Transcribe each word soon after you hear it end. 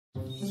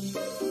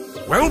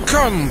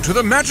Welcome to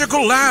the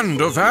magical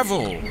land of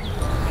Avel.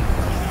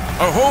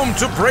 A home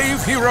to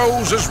brave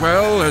heroes as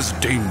well as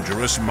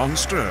dangerous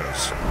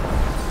monsters.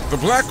 The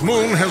Black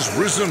Moon has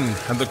risen,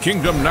 and the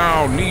kingdom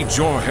now needs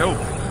your help.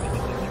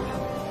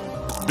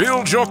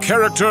 Build your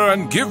character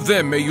and give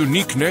them a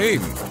unique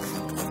name.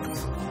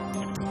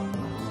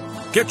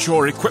 Get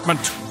your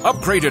equipment,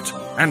 upgrade it,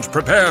 and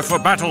prepare for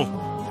battle.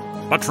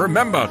 But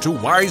remember to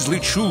wisely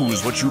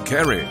choose what you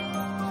carry.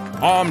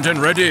 Armed and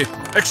ready,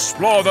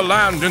 explore the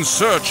land in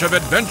search of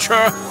adventure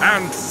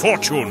and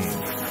fortune.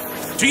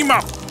 Team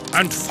up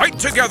and fight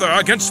together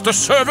against the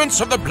servants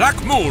of the Black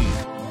Moon.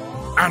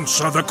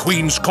 Answer the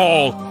Queen's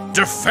call,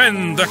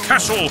 defend the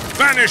castle,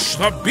 banish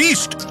the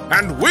beast,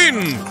 and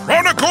win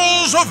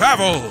Chronicles of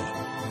Avel.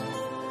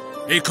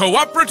 A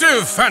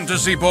cooperative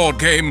fantasy board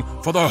game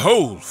for the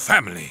whole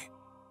family.